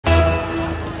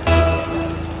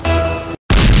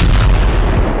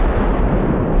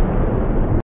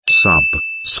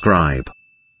subscribe.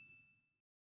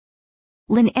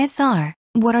 Lynn SR,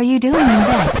 what are you doing in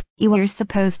bed? You were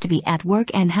supposed to be at work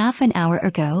and half an hour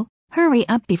ago. Hurry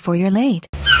up before you're late.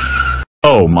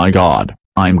 Oh my god,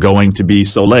 I'm going to be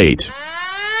so late.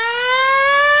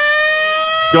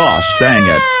 Gosh dang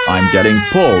it, I'm getting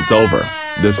pulled over.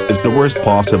 This is the worst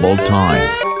possible time.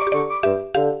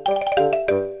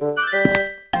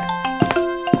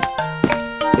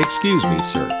 Excuse me,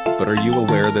 sir, but are you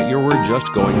aware that you were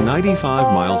just going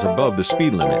 95 miles above the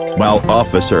speed limit? Well,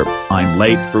 officer, I'm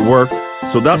late for work,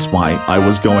 so that's why I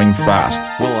was going fast.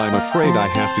 Well, I'm afraid I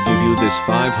have to give you this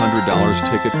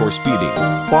 $500 ticket for speeding.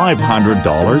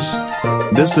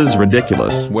 $500? This is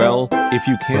ridiculous. Well, if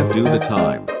you can't do the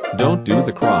time, don't do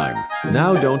the crime.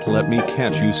 Now don't let me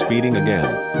catch you speeding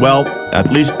again. Well,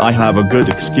 at least I have a good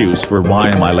excuse for why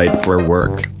am I late for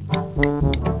work.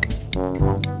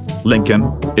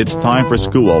 Lincoln, it's time for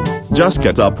school. Just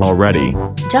get up already.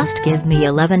 Just give me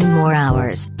 11 more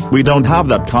hours. We don't have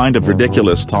that kind of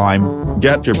ridiculous time.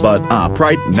 Get your butt up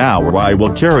right now or I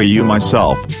will carry you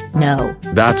myself. No.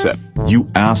 That's it. You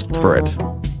asked for it.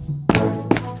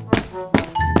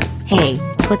 Hey,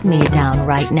 put me down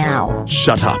right now.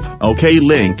 Shut up. Okay,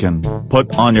 Lincoln.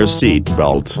 Put on your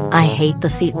seatbelt. I hate the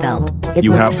seatbelt. It You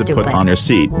looks have to stupid. put on your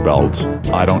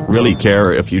seatbelt. I don't really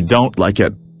care if you don't like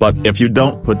it, but if you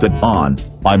don't put it on,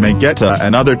 I may get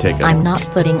another ticket. I'm not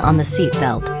putting on the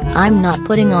seatbelt. I'm not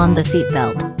putting on the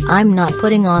seatbelt. I'm not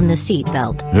putting on the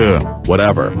seatbelt. Ugh,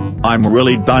 whatever. I'm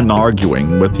really done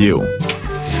arguing with you.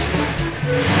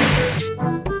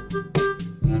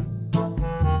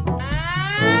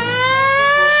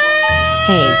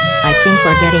 Hey, I think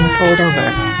we're getting pulled over.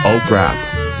 Oh crap.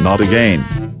 Not again.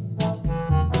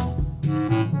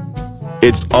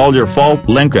 It's all your fault,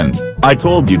 Lincoln. I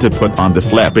told you to put on the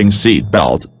flapping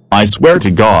seatbelt. I swear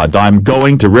to God I'm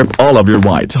going to rip all of your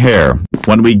white hair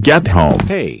when we get home.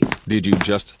 Hey, did you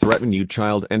just threaten you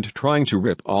child and trying to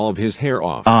rip all of his hair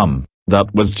off?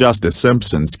 That was just a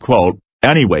Simpsons quote.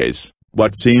 Anyways,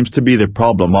 what seems to be the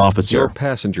problem, officer? Your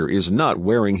passenger is not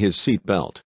wearing his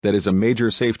seatbelt. That is a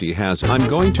major safety hazard. I'm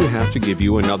going to have to give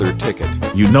you another ticket.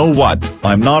 You know what?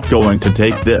 I'm not going to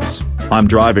take this. I'm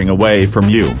driving away from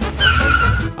you.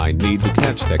 I need to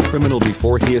catch that criminal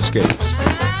before he escapes.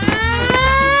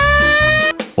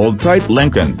 Hold tight,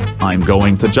 Lincoln. I'm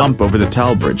going to jump over the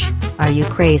tall bridge. Are you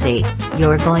crazy?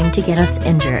 You're going to get us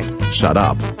injured. Shut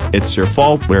up. It's your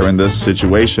fault we're in this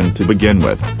situation to begin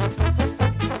with.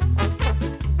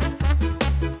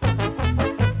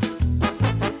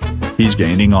 He's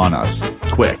gaining on us.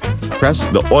 Quick, press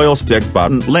the oil stick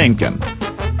button, Lincoln.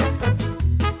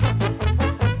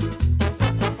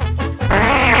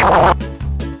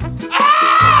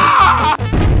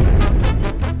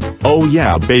 Oh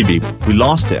yeah, baby, we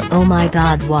lost him. Oh my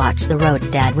god, watch the road,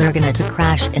 Dad. We're gonna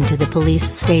crash into the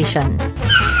police station.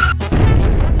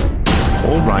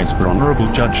 All rise for Honorable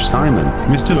Judge Simon.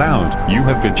 Mr. Loud, you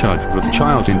have been charged with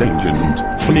child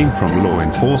endangerment, fleeing from law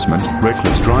enforcement,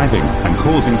 reckless driving, and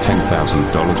causing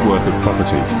 $10,000 worth of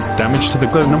property damage to the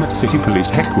Glenmont City Police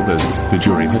Headquarters. The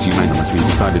jury has unanimously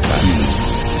decided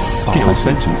that you are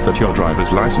sentenced that your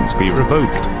driver's license be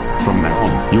revoked. From now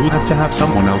on, you'll have to have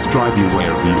someone else drive you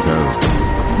wherever you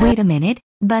go. Wait a minute,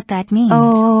 but that means...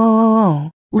 Oh,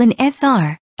 Lynn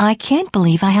SR, I can't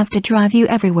believe I have to drive you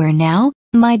everywhere now.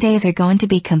 My days are going to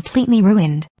be completely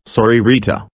ruined. Sorry,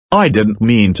 Rita. I didn't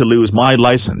mean to lose my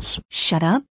license. Shut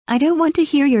up. I don't want to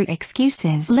hear your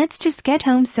excuses. Let's just get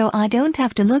home so I don't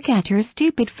have to look at your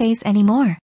stupid face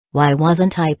anymore. Why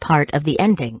wasn't I part of the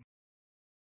ending?